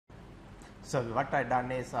So what I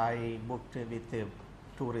done is I booked with a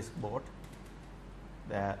tourist boat,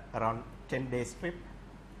 around 10 days trip,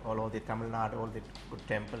 all over the Tamil Nadu, all the good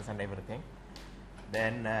temples and everything.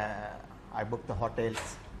 Then I booked the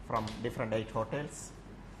hotels from different 8 hotels.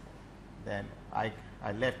 Then I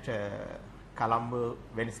left Colombo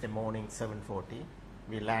Wednesday morning 7:40.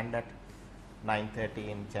 We landed 9:30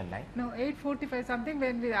 in Chennai. No, 8:45 something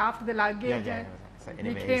when we after the luggage. So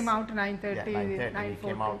we came out 9:30. 9:30. We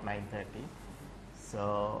came out 9:30.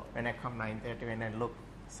 So when I come 9:30, when I look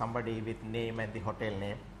somebody with name and the hotel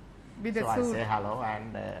name, with the so suit. I say hello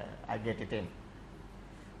and I get it in.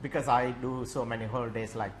 Because I do so many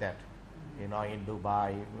holidays like that, you know, in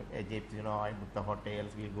Dubai, Egypt, you know, I book the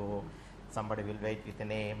hotels, we go, somebody will wait with the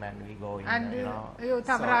name and we go in, and you know.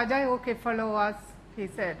 Raja, okay, follow us, he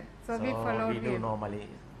said. So we followed him. We do normally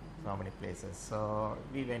so many places. So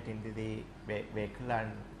we went into the vehicle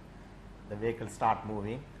and the vehicle start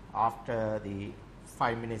moving. After the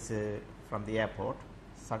 5 minutes from the airport,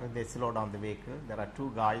 suddenly they slow down the vehicle. There are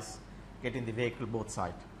 2 guys get in the vehicle both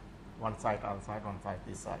sides. One side, other side, one side,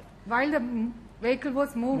 this side. While the vehicle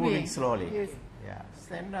was moving slowly. Yes. Yeah.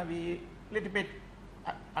 Then we little bit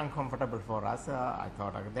uncomfortable for us. I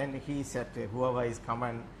thought. Then he said, whoever is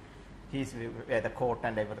coming, he's wear the coat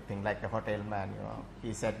and everything like the hotel man. You know.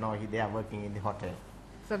 He said no, they are working in the hotel.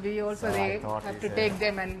 So we also have to take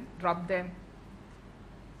them and drop them.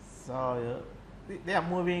 So they are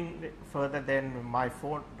moving further. Then my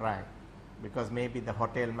phone rang because maybe the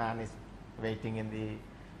hotel man is waiting in the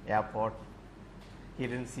airport. He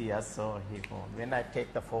didn't see us, so he phoned. When I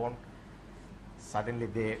take the phone, suddenly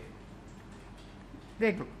they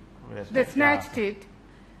snatched it,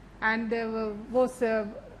 and there was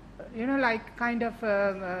you know, like kind of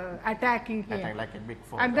attacking him. Like a big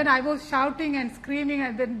phone. And then I was shouting and screaming,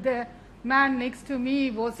 and then the man next to me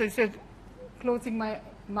was closing my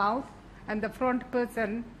mouth, and the front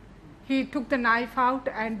person, he took the knife out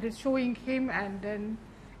and showing him, and then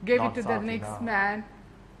gave it to the next man.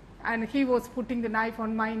 And he was putting the knife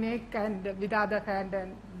on my neck and with the other hand,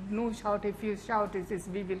 and no shout, if you shout, it says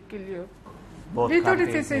we will kill you. Both we thought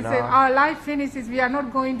our life finishes, we are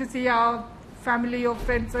not going to see our family or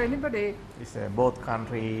friends or anybody. It's both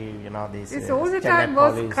country, you know, this. It's all the time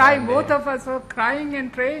was crying, both of us were crying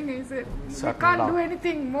and praying. He said, we can't do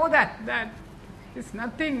anything more than that. It's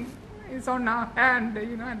nothing, it's on our hand,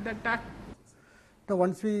 you know, at that time. Now,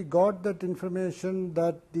 once we got that information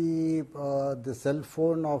that the cell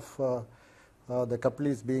phone of the couple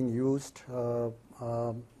is being used,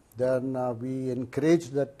 then we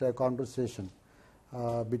encouraged that conversation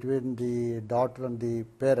between the daughter and the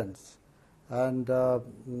parents, and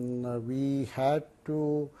we had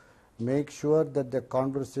to make sure that the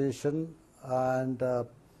conversation and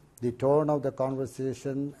the tone of the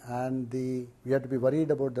conversation and we had to be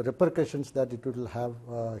worried about the repercussions that it will have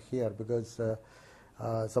here, because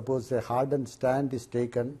suppose a hardened stand is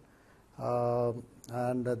taken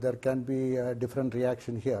and there can be a different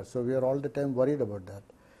reaction here. So we are all the time worried about that.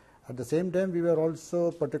 At the same time, we were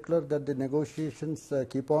also particular that the negotiations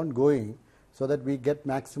keep on going so that we get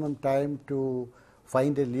maximum time to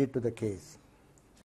find a lead to the case.